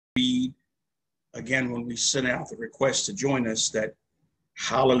read again when we sent out the request to join us that,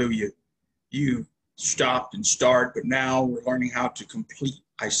 hallelujah, you stopped and start, but now we're learning how to complete.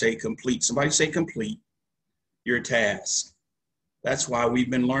 I say complete. Somebody say complete your task. That's why we've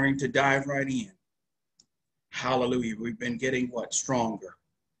been learning to dive right in. Hallelujah. We've been getting what? Stronger.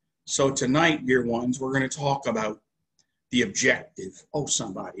 So tonight, dear ones, we're going to talk about the objective. Oh,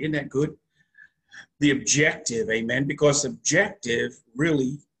 somebody, isn't that good? The objective, amen, because objective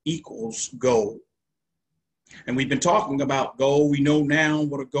really equals goal. And we've been talking about goal. We know now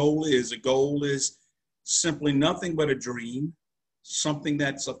what a goal is. A goal is simply nothing but a dream, something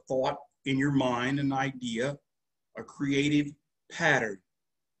that's a thought in your mind, an idea, a creative pattern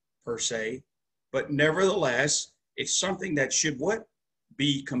per se. But nevertheless, it's something that should what?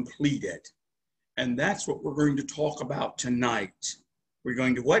 Be completed. And that's what we're going to talk about tonight. We're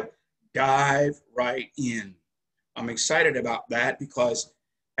going to what? Dive right in. I'm excited about that because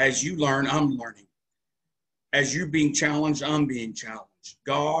as you learn, I'm learning. As you're being challenged, I'm being challenged.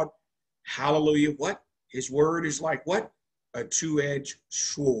 God, hallelujah, what? His word is like what? A two-edged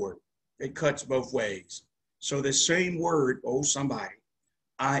sword. It cuts both ways. So the same word, oh somebody,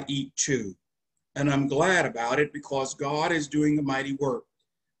 I eat too. And I'm glad about it because God is doing a mighty work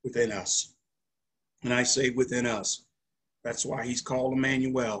within us. And I say within us. That's why he's called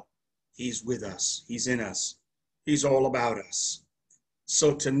Emmanuel. He's with us. He's in us. He's all about us.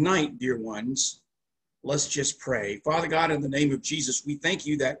 So tonight, dear ones, let's just pray. Father God, in the name of Jesus, we thank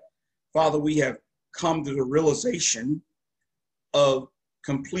you that, Father, we have come to the realization of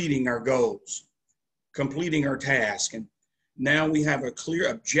completing our goals, completing our task. And now we have a clear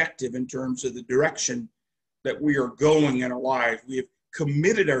objective in terms of the direction that we are going in our life. We have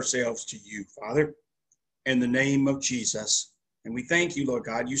committed ourselves to you, Father, in the name of Jesus. And we thank you, Lord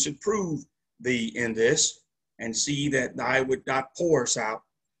God. You should prove thee in this and see that I would not pour us out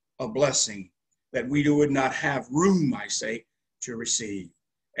a blessing, that we would not have room, I say, to receive.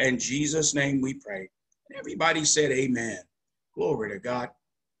 In Jesus' name we pray. And everybody said amen. Glory to God.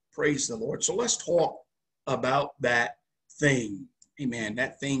 Praise the Lord. So let's talk about that thing. Amen.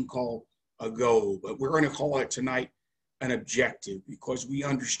 That thing called a goal. But we're going to call it tonight an objective because we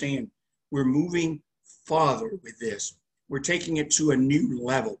understand we're moving farther with this. We're taking it to a new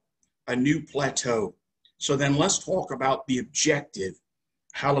level, a new plateau. So then let's talk about the objective,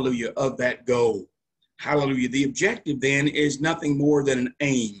 hallelujah, of that goal. Hallelujah. The objective then is nothing more than an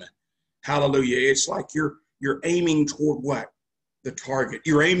aim. Hallelujah. It's like you're aiming toward what? The target.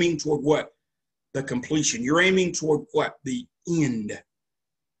 You're aiming toward what? The completion. You're aiming toward what? The end.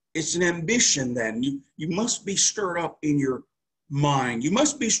 It's an ambition then. You must be stirred up in your mind. You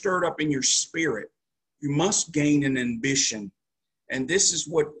must be stirred up in your spirit. You must gain an ambition. And this is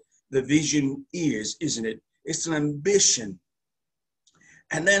what the vision is, isn't it? It's an ambition.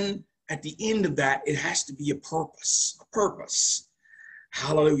 And then at the end of that, it has to be a purpose. A purpose.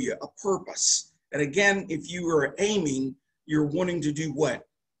 Hallelujah. A purpose. And again, if you are aiming, you're wanting to do what?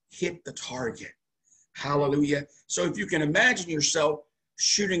 Hit the target. Hallelujah. So if you can imagine yourself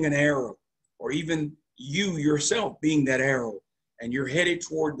shooting an arrow, or even you yourself being that arrow, and you're headed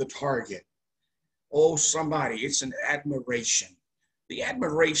toward the target. Oh, somebody, it's an admiration. The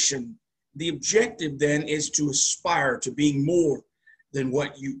admiration, the objective then is to aspire to being more than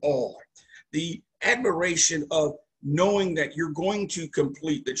what you are. The admiration of knowing that you're going to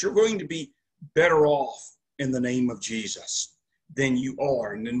complete, that you're going to be better off in the name of Jesus than you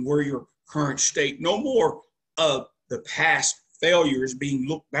are and than where your current state. No more of the past failures being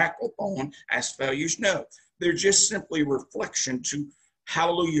looked back upon as failures. No, they're just simply reflection to,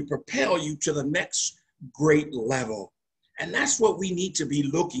 hallelujah, propel you to the next great level. And that's what we need to be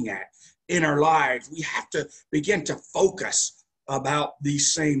looking at in our lives. We have to begin to focus about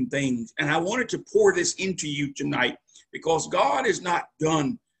these same things. And I wanted to pour this into you tonight because God is not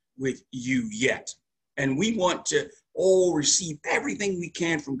done with you yet. And we want to all receive everything we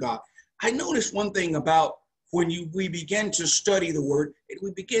can from God. I noticed one thing about when we begin to study the word,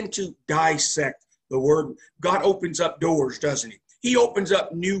 we begin to dissect the word. God opens up doors, doesn't he? He opens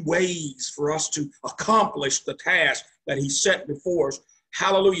up new ways for us to accomplish the task that he set before us.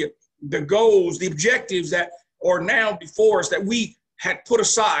 Hallelujah. The goals, the objectives that are now before us that we had put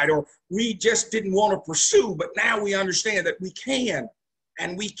aside or we just didn't want to pursue, but now we understand that we can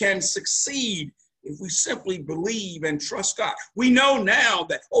and we can succeed if we simply believe and trust God. We know now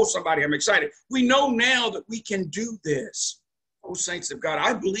that, oh, somebody, I'm excited. We know now that we can do this. Oh, saints of God,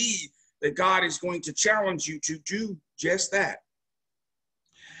 I believe that God is going to challenge you to do just that.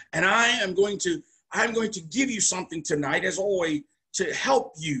 And I'm going to give you something tonight, as always, to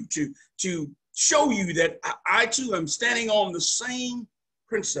help you, to show you that I too am standing on the same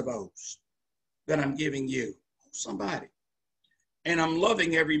principles that I'm giving you. Somebody. And I'm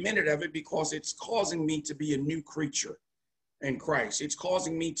loving every minute of it because it's causing me to be a new creature in Christ. It's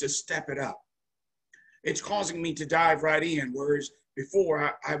causing me to step it up. It's causing me to dive right in, whereas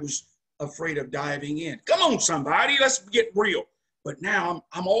before I was afraid of diving in. Come on, somebody, let's get real. But now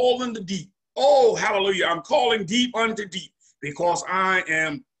I'm all in the deep. Oh, hallelujah. I'm calling deep unto deep because I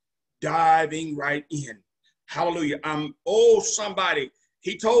am diving right in. Hallelujah. Somebody.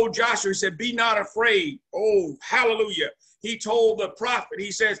 He told Joshua, he said, be not afraid. Oh, hallelujah. He told the prophet,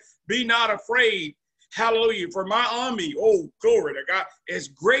 he says, be not afraid. Hallelujah. For my army, oh, glory to God, is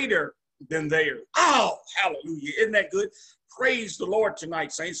greater than theirs. Oh, hallelujah. Isn't that good? Praise the Lord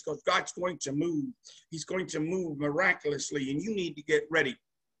tonight, saints, because God's going to move. He's going to move miraculously, and you need to get ready.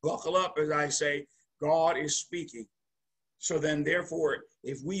 Buckle up, as I say. God is speaking. So then, therefore,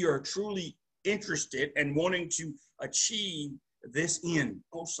 if we are truly interested and wanting to achieve this end,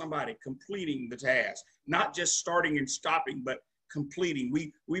 oh, somebody, completing the task, not just starting and stopping, but completing.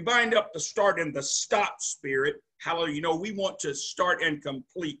 We bind up the start and the stop spirit. Hallelujah. You know, we want to start and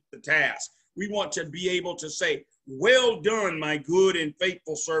complete the task. We want to be able to say, well done, my good and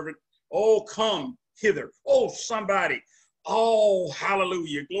faithful servant. Oh, come hither. Oh, somebody. Oh,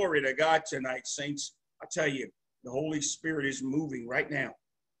 hallelujah. Glory to God tonight, saints. I tell you, the Holy Spirit is moving right now.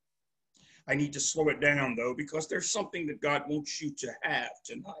 I need to slow it down, though, because there's something that God wants you to have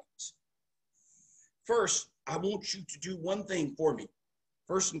tonight. First, I want you to do one thing for me.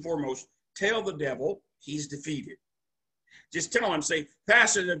 First and foremost, tell the devil he's defeated. Just tell him, say,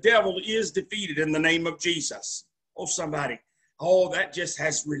 Pastor, the devil is defeated in the name of Jesus. Oh, somebody. Oh, that just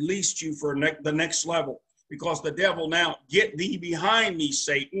has released you for the next level, because the devil now, get thee behind me,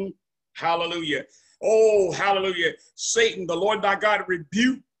 Satan. Hallelujah. Oh, hallelujah. Satan, the Lord thy God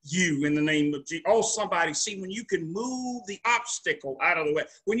rebuke you in the name of Jesus. Oh, somebody, see, when you can move the obstacle out of the way,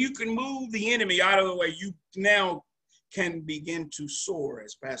 when you can move the enemy out of the way, you now can begin to soar,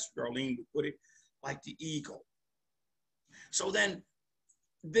 as Pastor Darlene would put it, like the eagle. So then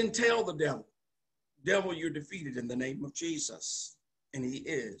tell the devil, you're defeated in the name of Jesus. And he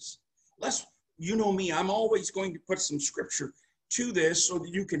is. You know me, I'm always going to put some scripture to this so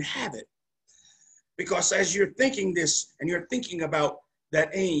that you can have it. Because as you're thinking this and you're thinking about that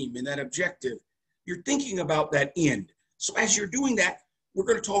aim and that objective, you're thinking about that end. So as you're doing that, we're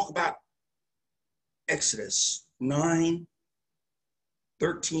going to talk about Exodus 9,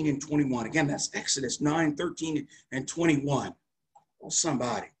 13, and 21. Again, that's Exodus 9, 13, and 21. Oh,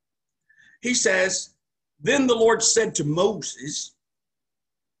 somebody. He says, then the Lord said to Moses,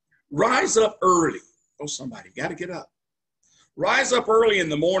 rise up early. Oh, somebody, got to get up. Rise up early in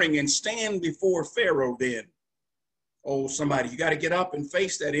the morning and stand before Pharaoh then. Oh, somebody, you got to get up and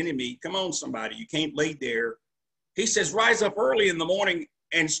face that enemy. Come on, somebody, you can't lay there. He says, rise up early in the morning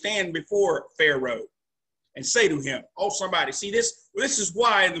and stand before Pharaoh and say to him, oh, somebody, see this is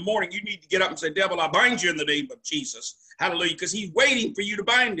why in the morning you need to get up and say, devil, I bind you in the name of Jesus. Hallelujah, because he's waiting for you to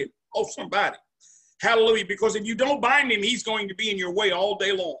bind him. Oh, somebody. Hallelujah, because if you don't bind him, he's going to be in your way all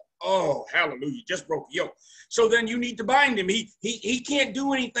day long. Oh, hallelujah, just broke the yoke. So then you need to bind him. He can't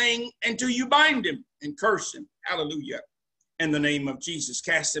do anything until you bind him and curse him. Hallelujah. In the name of Jesus,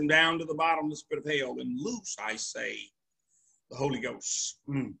 cast him down to the bottomless pit of hell and loose, I say, the Holy Ghost.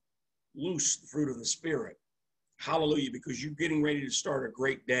 Loose the fruit of the Spirit. Hallelujah, because you're getting ready to start a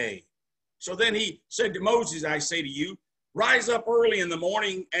great day. So then he said to Moses, I say to you, rise up early in the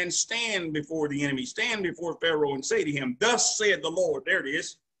morning and stand before the enemy. Stand before Pharaoh and say to him, thus said the Lord. There it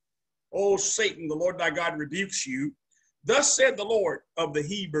is. Oh, Satan, the Lord thy God rebukes you. Thus said the Lord of the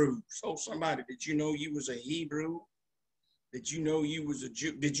Hebrews. Oh, somebody, did you know you was a Hebrew? Did you know you was a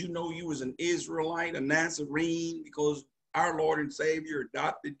Jew? Did you know you was an Israelite, a Nazarene, because our Lord and Savior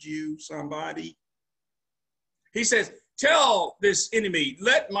adopted you, somebody? He says, tell this enemy,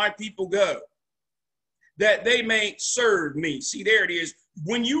 let my people go, that they may serve me. See, there it is.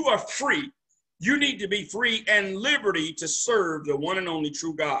 When you are free, you need to be free and liberty to serve the one and only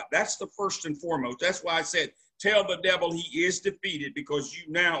true God. That's the first and foremost. that's why I said, tell the devil he is defeated, because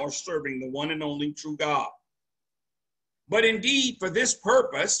you now are serving the one and only true God. But indeed, for this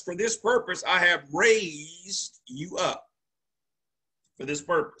purpose, I have raised you up. For this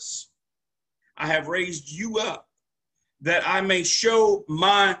purpose, I have raised you up, that I may show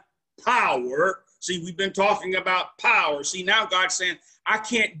my power. See, we've been talking about power. See, now God's saying, I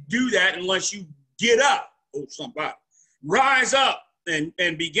can't do that unless you get up. Oh, somebody. Rise up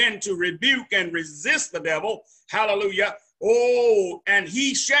and begin to rebuke and resist the devil. Hallelujah. Oh, and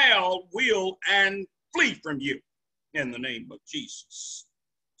he will and flee from you in the name of Jesus.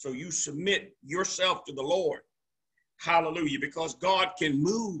 So you submit yourself to the Lord. Hallelujah. Because God can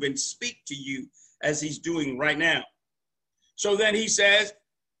move and speak to you as he's doing right now. So then he says,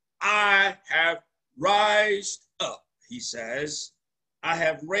 I have raised up. He says, I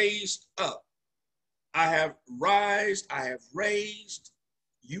have raised up. I have raised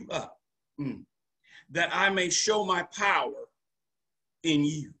you up, that I may show my power in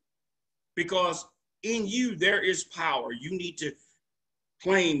you. Because in you there is power. You need to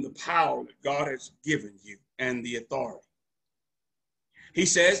claim the power that God has given you and the authority. He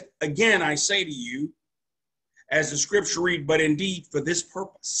says, again, I say to you, as the scripture reads, but indeed for this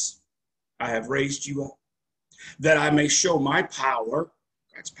purpose I have raised you up, that I may show my power,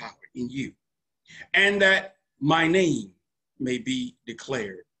 God's power in you, and that my name may be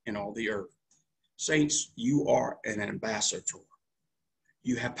declared in all the earth. Saints, you are an ambassador.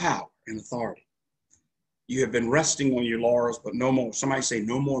 You have power and authority. You have been resting on your laurels, but no more. Somebody say,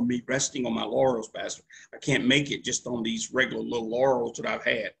 no more me resting on my laurels, Pastor. I can't make it just on these regular little laurels that I've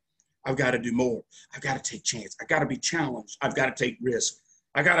had. I've got to do more. I've got to take chance. I've got to be challenged. I've got to take risk.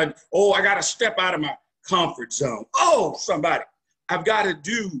 I got to step out of my comfort zone. Oh, somebody, I've got to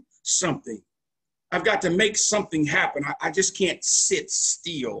do something. I've got to make something happen. I just can't sit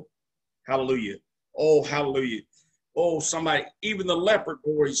still. Hallelujah. Oh, hallelujah. Oh, somebody, even the leopard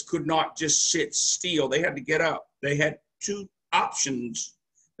boys could not just sit still. They had to get up. They had two options.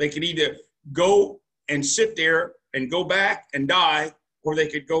 They could either go and sit there and go back and die, or they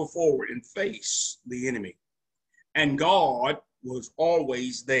could go forward and face the enemy. And God was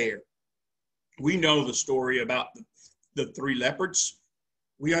always there. We know the story about the three leopards.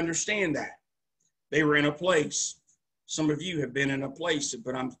 We understand that. They were in a place. Some of you have been in a place,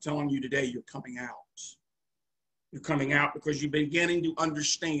 but I'm telling you today, you're coming out. You're coming out because you're beginning to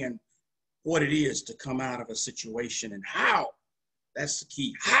understand what it is to come out of a situation and how. That's the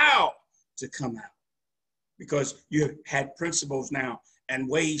key. How to come out. Because you have had principles now and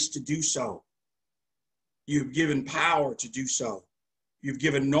ways to do so. You've given power to do so. You've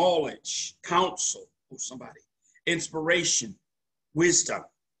given knowledge, counsel, oh somebody, inspiration, wisdom,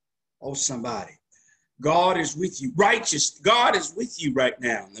 oh somebody. God is with you. Righteous, God is with you right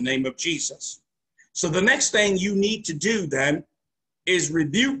now in the name of Jesus. So the next thing you need to do then is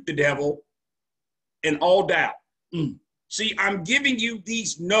rebuke the devil in all doubt. See, I'm giving you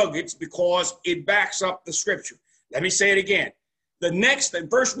these nuggets because it backs up the scripture. Let me say it again. The next thing,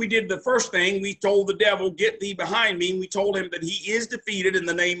 first we did the first thing, we told the devil, get thee behind me. And we told him that he is defeated in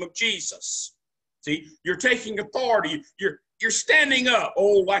the name of Jesus. See, you're taking authority. You're standing up,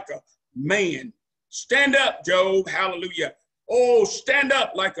 oh, like a man. Stand up, Job, hallelujah. Oh, stand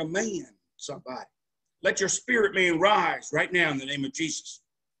up like a man, somebody. Let your spirit man rise right now in the name of Jesus.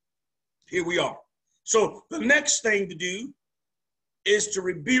 Here we are. So the next thing to do is to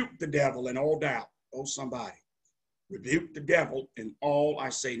rebuke the devil in all doubt. Oh, somebody. Rebuke the devil in all, I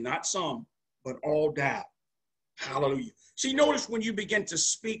say, not some, but all doubt. Hallelujah. See, notice when you begin to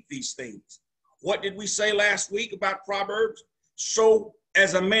speak these things. What did we say last week about Proverbs? So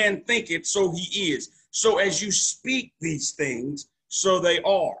as a man thinketh, so he is. So as you speak these things, so they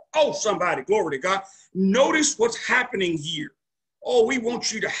are. Oh, somebody, glory to God. Notice what's happening here. Oh, we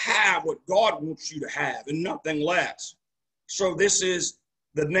want you to have what God wants you to have and nothing less. So this is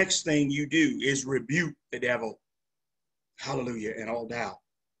the next thing you do is rebuke the devil. Hallelujah, and all doubt.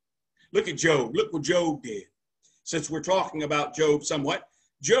 Look at Job. Look what Job did. Since we're talking about Job somewhat.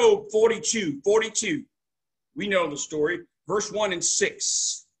 Job 42. We know the story. Verse 1 and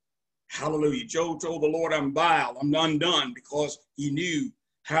 6. Hallelujah. Job told the Lord, I'm vile, I'm undone, because he knew,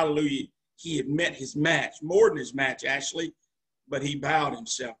 hallelujah, he had met his match, more than his match, actually, but he bowed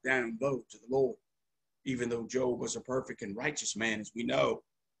himself down low to the Lord, even though Job was a perfect and righteous man, as we know,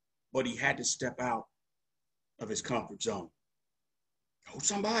 but he had to step out of his comfort zone. Oh,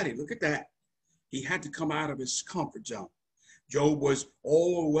 somebody, look at that. He had to come out of his comfort zone. Job was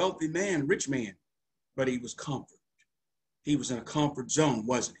a wealthy man, rich man, but he was comfort. He was in a comfort zone,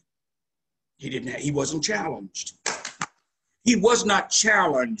 wasn't he? He wasn't challenged. He was not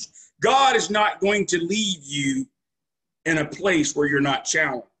challenged. God is not going to leave you in a place where you're not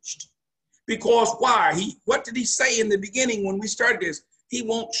challenged. Because why? What did he say in the beginning when we started this? He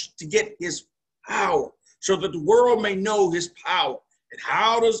wants to get his power so that the world may know his power. And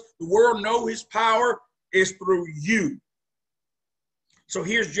how does the world know his power? Is through you. So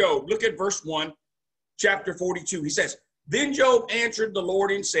here's Job. Look at verse 1, chapter 42. He says, then Job answered the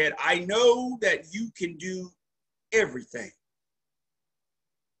Lord and said, I know that you can do everything.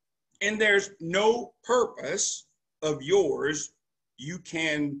 And there's no purpose of yours you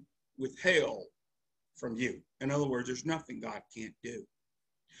can withhold from you. In other words, there's nothing God can't do.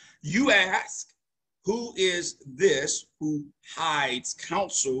 You ask, Who is this who hides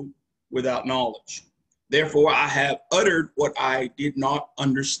counsel without knowledge? Therefore, I have uttered what I did not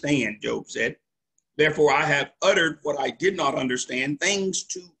understand, Job said. Therefore, I have uttered what I did not understand, things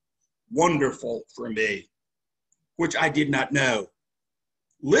too wonderful for me, which I did not know.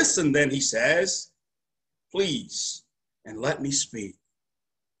 Listen, then, he says, please, and let me speak.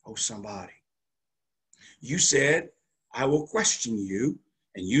 Oh, somebody. You said, I will question you,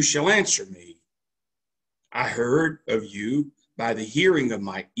 and you shall answer me. I heard of you by the hearing of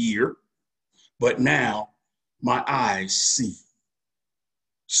my ear, but now my eyes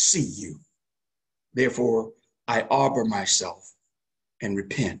see you. Therefore, I arbor myself and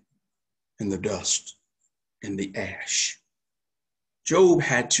repent in the dust and the ash. Job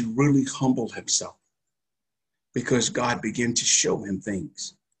had to really humble himself because God began to show him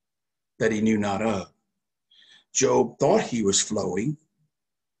things that he knew not of. Job thought he was flowing,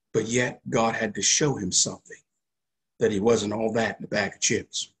 but yet God had to show him something, that he wasn't all that in a bag of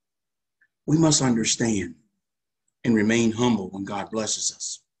chips. We must understand and remain humble when God blesses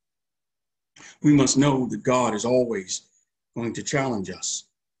us. We must know that God is always going to challenge us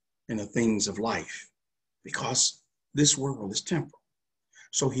in the things of life because this world is temporal.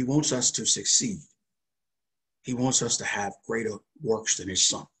 So he wants us to succeed. He wants us to have greater works than his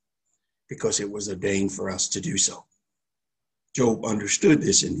son because it was ordained for us to do so. Job understood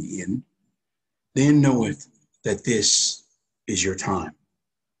this in the end. Then knoweth that this is your time.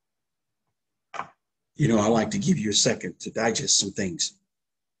 You know, I like to give you a second to digest some things.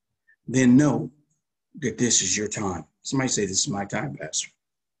 Then know that this is your time. Somebody say, this is my time, Pastor.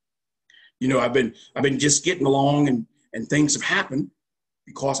 You know, I've been just getting along and things have happened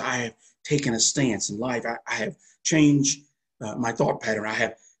because I have taken a stance in life. I have changed my thought pattern. I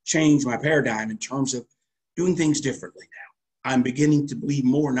have changed my paradigm in terms of doing things differently now. I'm beginning to believe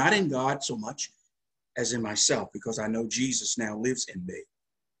more, not in God so much as in myself, because I know Jesus now lives in me.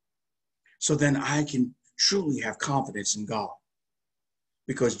 So then I can truly have confidence in God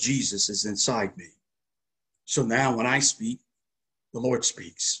because Jesus is inside me. So now when I speak, the Lord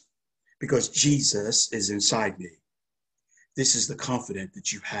speaks because Jesus is inside me. This is the confidence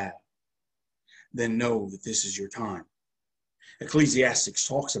that you have. Then know that this is your time. Ecclesiastes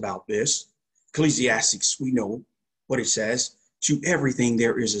talks about this. Ecclesiastes, we know what it says. To everything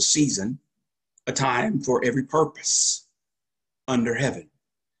there is a season, a time for every purpose under heaven,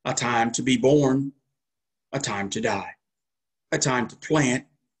 a time to be born, a time to die, a time to plant,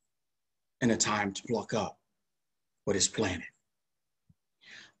 and a time to pluck up what is planted.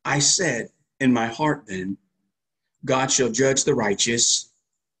 I said in my heart then, God shall judge the righteous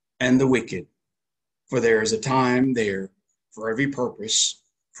and the wicked, for there is a time there for every purpose,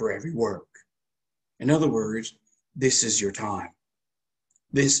 for every work. In other words, this is your time.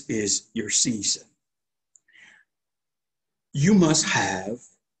 This is your season. You must have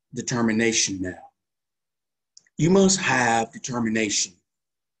determination now. You must have determination.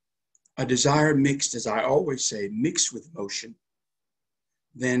 A desire mixed, as I always say, mixed with motion,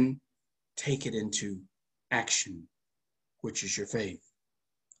 then take it into action, which is your faith.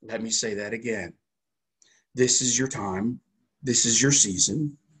 Let me say that again. This is your time. This is your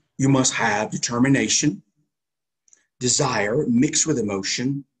season. You must have determination, desire mixed with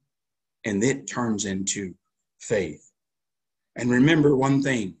emotion, and it turns into faith. And remember one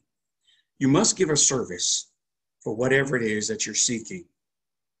thing, you must give a service for whatever it is that you're seeking.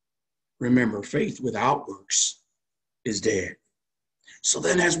 Remember, faith without works is dead. So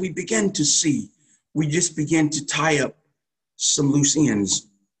then as we begin to see, we just begin to tie up some loose ends,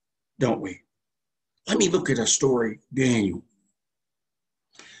 don't we? Let me look at a story, Daniel.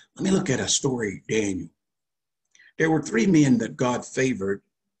 Let me look at a story, Daniel. There were 3 men that God favored.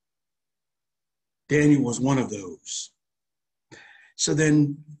 Daniel was one of those. So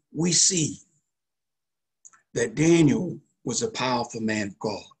then we see that Daniel was a powerful man of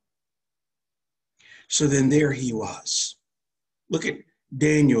God. So then there he was. Look at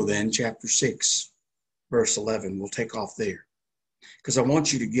Daniel then, chapter 6, verse 11. We'll take off there because I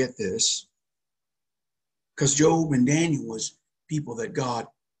want you to get this. Because Job and Daniel was people that God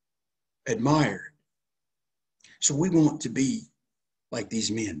admired. So we want to be like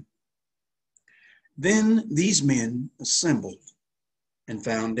these men. Then these men assembled and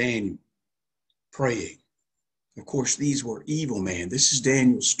found Daniel praying. Of course, these were evil men. This is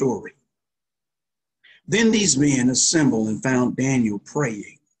Daniel's story. Then these men assembled and found Daniel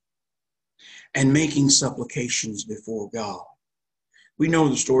praying and making supplications before God. We know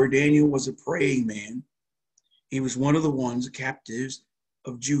the story. Daniel was a praying man. He was one of the ones, the captives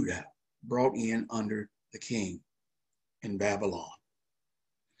of Judah, brought in under the king in Babylon.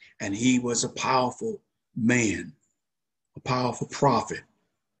 And he was a powerful man, a powerful prophet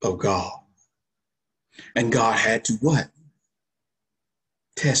of God. And God had to what?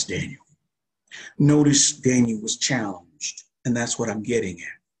 Test Daniel. Notice Daniel was challenged, and that's what I'm getting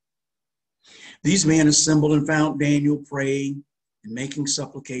at. These men assembled and found Daniel praying and making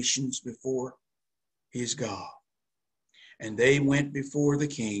supplications before his God. And they went before the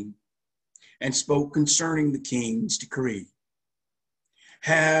king and spoke concerning the king's decree.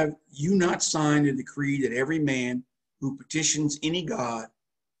 Have you not signed a decree that every man who petitions any god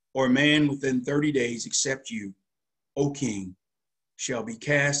or man within 30 days except you, O king, shall be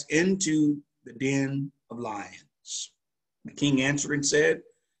cast into the den of lions? The king answered and said,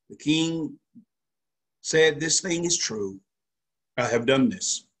 the king said, this thing is true. I have done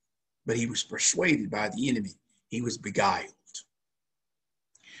this. But he was persuaded by the enemy. He was beguiled.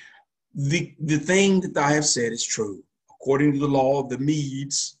 The thing that I have said is true, according to the law of the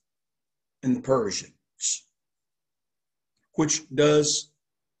Medes and the Persians, which does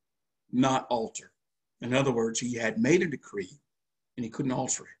not alter. In other words, he had made a decree and he couldn't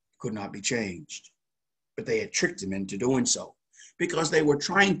alter it. It could not be changed. But they had tricked him into doing so because they were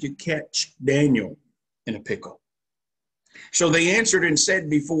trying to catch Daniel in a pickle. So they answered and said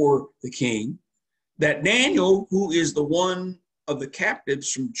before the king that Daniel, who is the one of the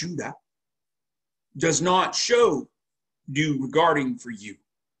captives from Judah, does not show due regarding for you,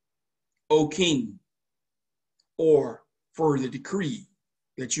 O king, or for the decree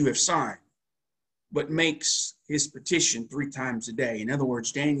that you have signed, but makes his petition 3 times a day. In other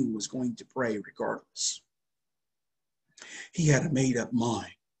words, Daniel was going to pray regardless. He had a made-up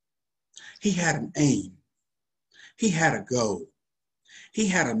mind. He had an aim. He had a goal. He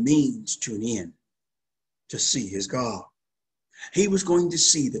had a means to an end to see his God. He was going to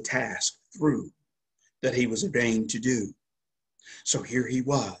see the task through that he was ordained to do. So here he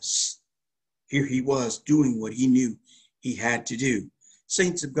was. Here he was doing what he knew he had to do.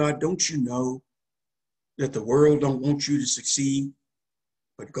 Saints of God, don't you know that the world don't want you to succeed,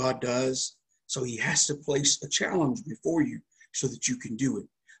 but God does? So he has to place a challenge before you so that you can do it.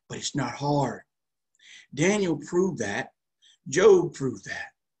 But it's not hard. Daniel proved that. Job proved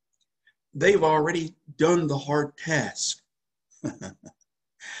that. They've already done the hard task.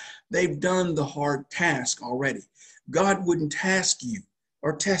 They've done the hard task already. God wouldn't task you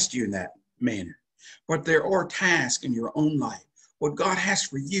or test you in that manner. But there are tasks in your own life. What God has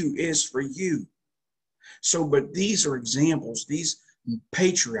for you is for you. So, but these are examples. These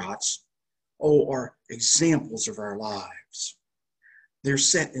patriots, are examples of our lives. They're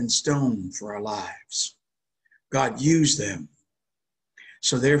set in stone for our lives. God used them.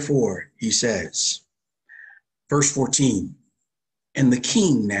 So therefore, he says, verse 14, and the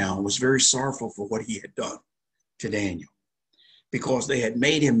king now was very sorrowful for what he had done to Daniel, because they had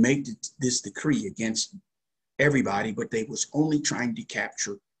made him make this decree against everybody, but they was only trying to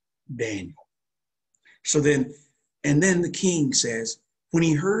capture Daniel. So then, and then the king says, when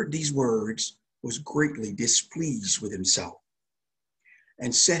he heard these words, was greatly displeased with himself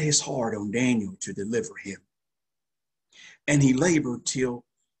and set his heart on Daniel to deliver him. And he labored till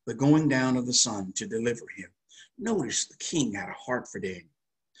the going down of the sun to deliver him. Notice the king had a heart for Daniel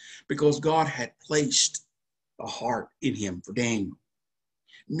because God had placed a heart in him for Daniel.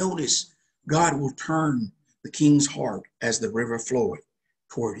 Notice God will turn the king's heart as the river floweth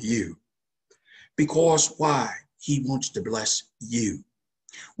toward you. Because why? He wants to bless you.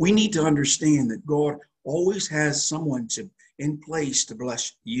 We need to understand that God always has someone in place to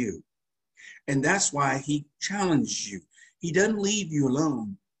bless you. And that's why he challenges you. He doesn't leave you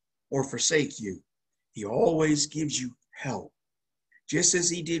alone or forsake you. He always gives you help. Just as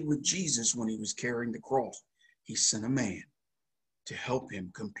he did with Jesus when he was carrying the cross. He sent a man to help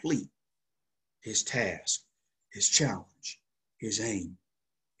him complete his task, his challenge, his aim,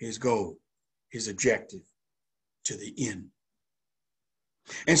 his goal, his objective to the end.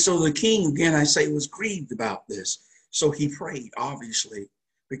 And so the king, again, I say, was grieved about this. So he prayed, obviously,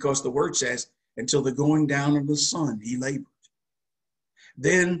 because the word says, until the going down of the sun, he labored.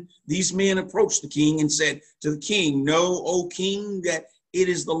 Then these men approached the king and said to the king, know, O king, that it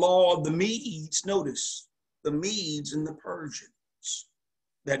is the law of the Medes, notice, the Medes and the Persians,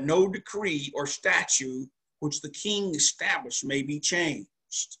 that no decree or statute which the king established may be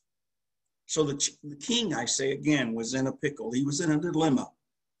changed. So the king, I say again, was in a pickle. He was in a dilemma.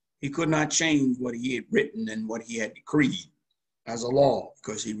 He could not change what he had written and what he had decreed as a law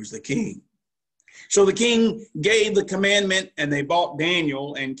because he was the king. So the king gave the commandment, and they brought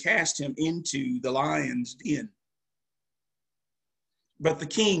Daniel and cast him into the lion's den. But the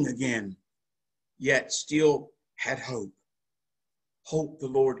king again, yet still had hope. hope the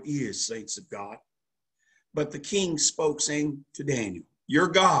Lord is, saints of God. But the king spoke, saying to Daniel, your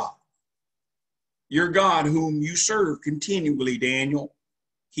God whom you serve continually, Daniel,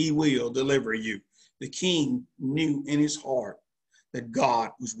 he will deliver you. The king knew in his heart that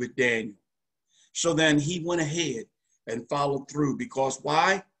God was with Daniel. So then he went ahead and followed through, because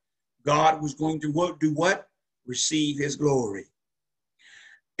why? God was going to do what? Receive his glory.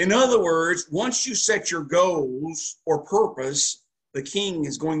 In other words, once you set your goals or purpose, the king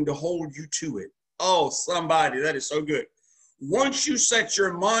is going to hold you to it. Oh, somebody, that is so good. Once you set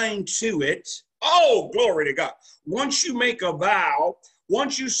your mind to it, oh, glory to God. Once you make a vow,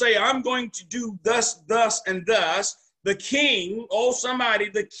 once you say, I'm going to do thus, thus, and thus, the king, oh, somebody,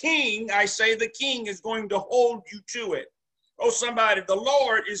 the king, I say the king is going to hold you to it. Oh, somebody, the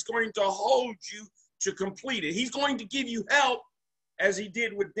Lord is going to hold you to complete it. He's going to give you help, as he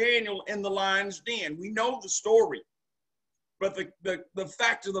did with Daniel in the lion's den. We know the story. But the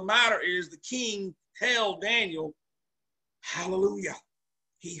fact of the matter is the king held Daniel, hallelujah.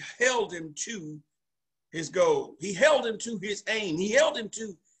 He held him to his goal. He held him to his aim. He held him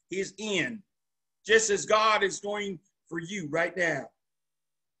to his end. Just as God is doing for you right now.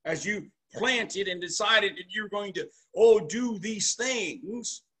 As you planted and decided that you're going to, do these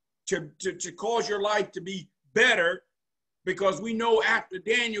things to cause your life to be better, because we know after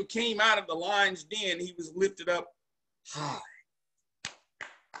Daniel came out of the lion's den, he was lifted up high.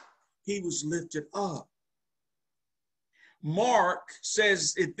 He was lifted up. Mark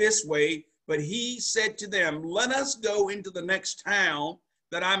says it this way, but he said to them, let us go into the next town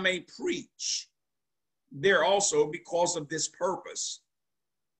that I may preach there also, because of this purpose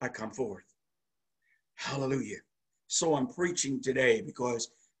I come forth. Hallelujah. So I'm preaching today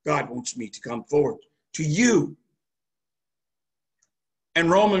because God wants me to come forth to you.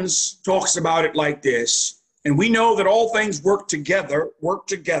 And Romans talks about it like this. And we know that all things work together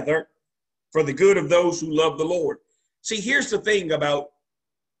for the good of those who love the Lord. See, here's the thing about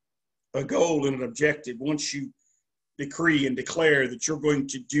a goal and an objective. Once you decree and declare that you're going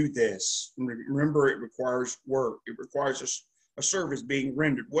to do this, remember, it requires work. It requires a service being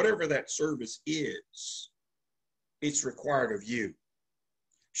rendered. Whatever that service is, it's required of you.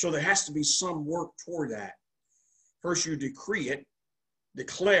 So there has to be some work toward that. First, you decree it,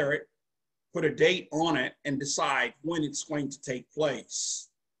 declare it, put a date on it, and decide when it's going to take place.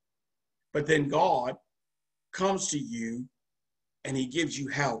 But then God comes to you and he gives you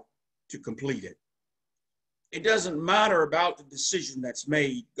help to complete it. It doesn't matter about the decision that's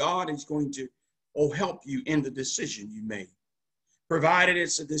made. God is going to help you in the decision you made, provided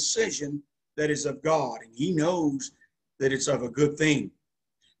it's a decision that is of God, and he knows that it's of a good thing,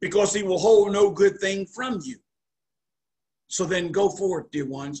 because he will hold no good thing from you. So then go forth, dear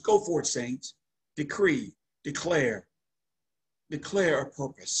ones. Go forth, saints. Decree, declare a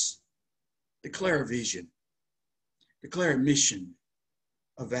purpose, declare a vision, declare a mission,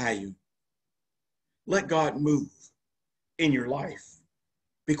 a value. Let God move in your life,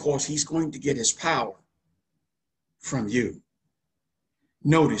 because he's going to get his power from you.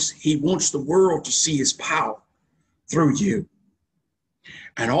 Notice, he wants the world to see his power through you.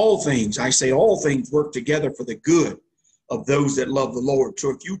 And all things, I say all things, work together for the good of those that love the Lord. So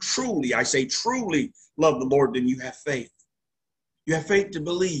if you truly, I say truly love the Lord, then you have faith. You have faith to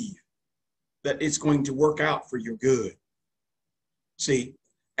believe that it's going to work out for your good. See,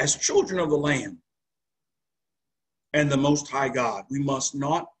 as children of the Lamb and the Most High God, we must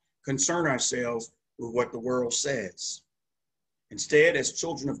not concern ourselves with what the world says. Instead, as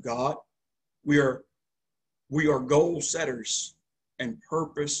children of God, we are goal setters and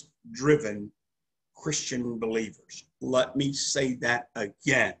purpose-driven Christian believers. Let me say that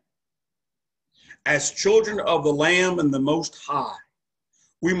again. As children of the Lamb and the Most High,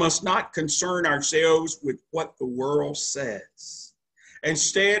 we must not concern ourselves with what the world says.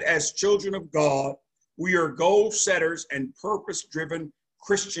 Instead, as children of God, we are goal setters and purpose-driven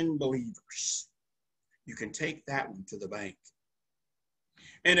Christian believers. You can take that one to the bank.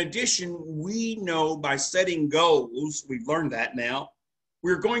 In addition, we know by setting goals, we've learned that now,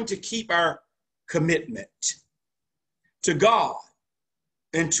 we're going to keep our commitment to God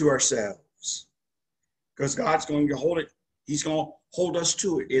and to ourselves, because God's going to hold it. He's going to hold us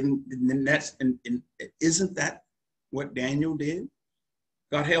to it. And isn't that what Daniel did?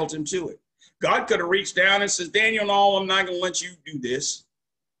 God held him to it. God could have reached down and says, Daniel, no, I'm not going to let you do this.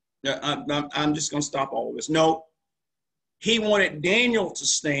 I'm just going to stop all of this. No, he wanted Daniel to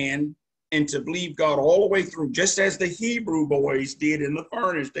stand and to believe God all the way through, just as the Hebrew boys did in the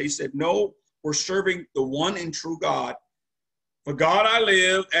furnace. They said, no, we're serving the one and true God. For God I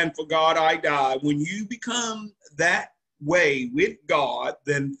live and for God I die. When you become that way with God,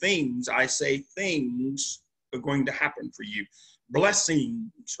 then things, I say things are going to happen for you.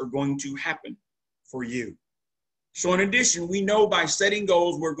 Blessings are going to happen for you. So in addition, we know by setting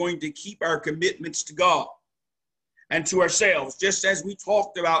goals, we're going to keep our commitments to God and to ourselves, just as we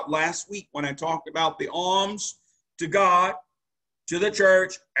talked about last week when I talked about the alms to God, to the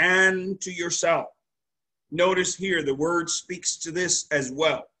church, and to yourself. Notice here, the word speaks to this as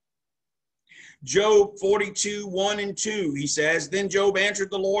well. Job 42, 1 and 2, he says, then Job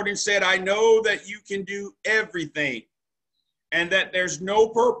answered the Lord and said, I know that you can do everything, and that there's no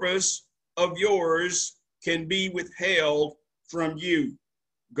purpose of yours can be withheld from you.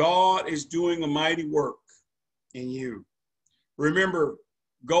 God is doing a mighty work in you. Remember,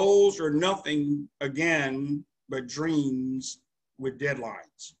 goals are nothing, again, but dreams with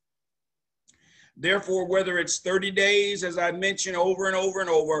deadlines. Therefore, whether it's 30 days, as I mentioned over and over and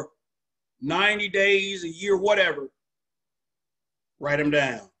over, 90 days, a year, whatever, write them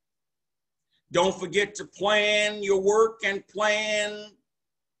down. Don't forget to plan your work and plan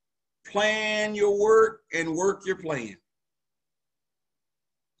your work and work your plan.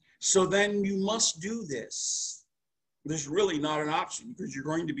 So then you must do this. There's really not an option because you're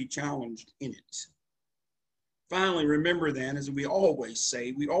going to be challenged in it. Finally, remember then, as we always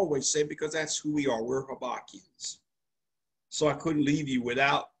say because that's who we are, we're Habakkuk's. So I couldn't leave you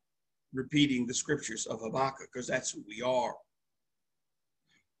without repeating the scriptures of Habakkuk because that's who we are.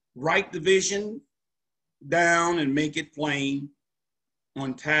 Write the vision down and make it plain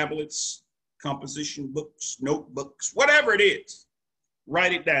on tablets, composition books, notebooks, whatever it is.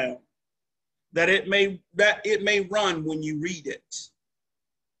 Write it down that it may run when you read it.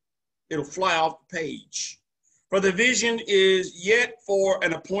 It'll fly off the page. For the vision is yet for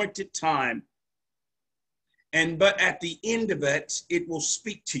an appointed time, but at the end of it, it will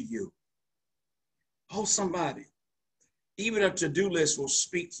speak to you. Oh, somebody, even a to-do list will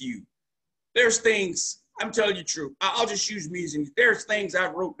speak to you. There's things, I'm telling you the truth. I'll just use me as there's things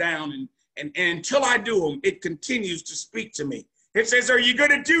I wrote down, and until I do them, it continues to speak to me. It says, are you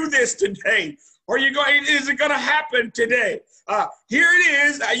going to do this today? Is it going to happen today? Here it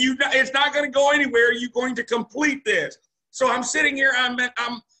is. It's not going to go anywhere. You're going to complete this. So I'm sitting here. I'm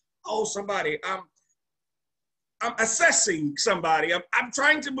assessing somebody. I'm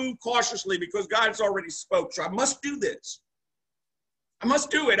trying to move cautiously because God's already spoke. So I must do this. I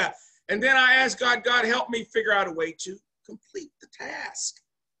must do it. And then I ask God, help me figure out a way to complete the task.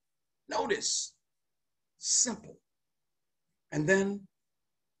 Notice, simple. And then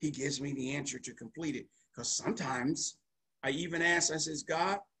he gives me the answer to complete it. Because sometimes I even ask, I says,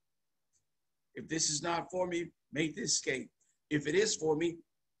 God, if this is not for me, make this escape. If it is for me,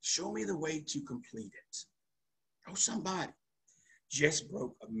 show me the way to complete it. Oh, somebody just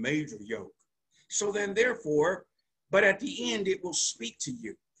broke a major yoke. So then therefore, but at the end, it will speak to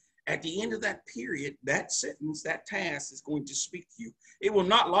you. At the end of that period, that sentence, that task is going to speak to you. It will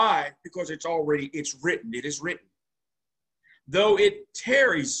not lie because it's written. It is written. Though it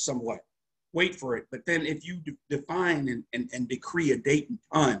tarries somewhat, wait for it. But then if you define and decree a date and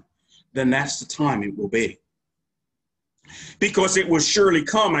time, then that's the time it will be. Because it will surely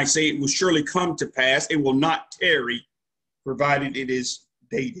come, I say it will surely come to pass. It will not tarry, provided it is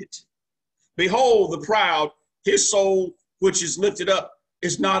dated. Behold, the proud, his soul, which is lifted up,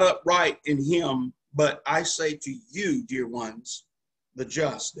 is not upright in him. But I say to you, dear ones, the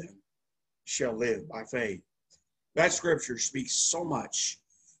just then shall live by faith. That scripture speaks so much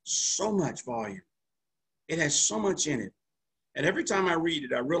volume. It has so much in it. And every time I read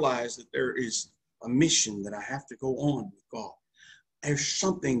it, I realize that there is a mission that I have to go on with God. There's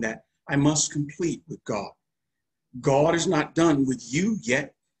something that I must complete with God. God is not done with you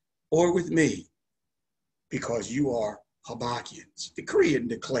yet or with me because you are Habakkuk's. Decree it and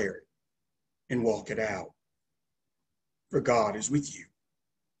declare it and walk it out. For God is with you.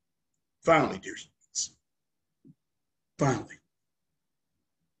 Finally, dear friends, finally,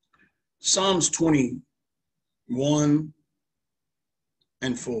 Psalms 21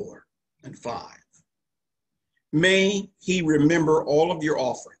 and 4 and 5. May he remember all of your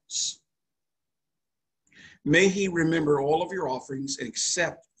offerings. May he remember all of your offerings and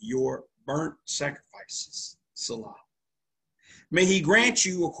accept your burnt sacrifices. Salah. May he grant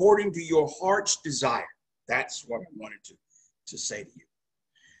you according to your heart's desire. That's what I wanted to say to you.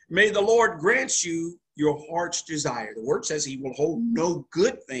 May the Lord grant you your heart's desire. The word says he will hold no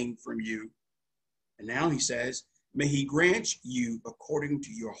good thing from you. And now he says, may he grant you according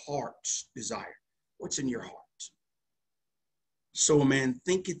to your heart's desire. What's in your heart? So a man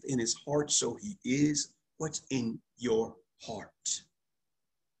thinketh in his heart, so he is. What's in your heart?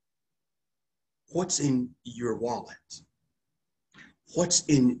 What's in your wallet? what's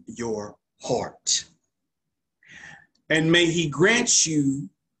in your heart. And may he grant you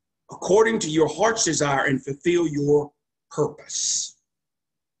according to your heart's desire and fulfill your purpose,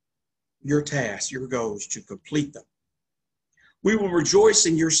 your tasks, your goals, to complete them. We will rejoice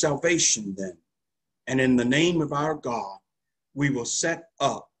in your salvation then. And in the name of our God, we will set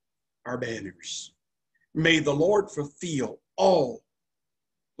up our banners. May the Lord fulfill all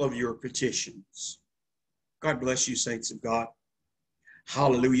of your petitions. God bless you, saints of God.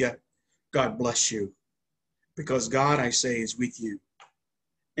 Hallelujah. God bless you. Because God, I say, is with you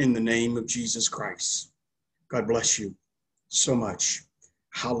in the name of Jesus Christ. God bless you so much.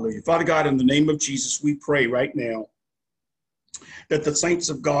 Hallelujah. Father God, in the name of Jesus, we pray right now that the saints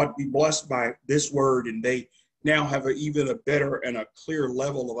of God be blessed by this word, and they now have even a better and a clear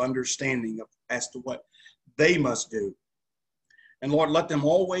level of understanding as to what they must do. And Lord, let them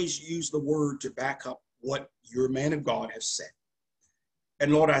always use the word to back up what your man of God has said.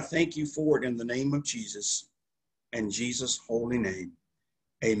 And Lord, I thank you for it in the name of Jesus, in Jesus' holy name.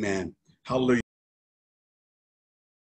 Amen. Hallelujah.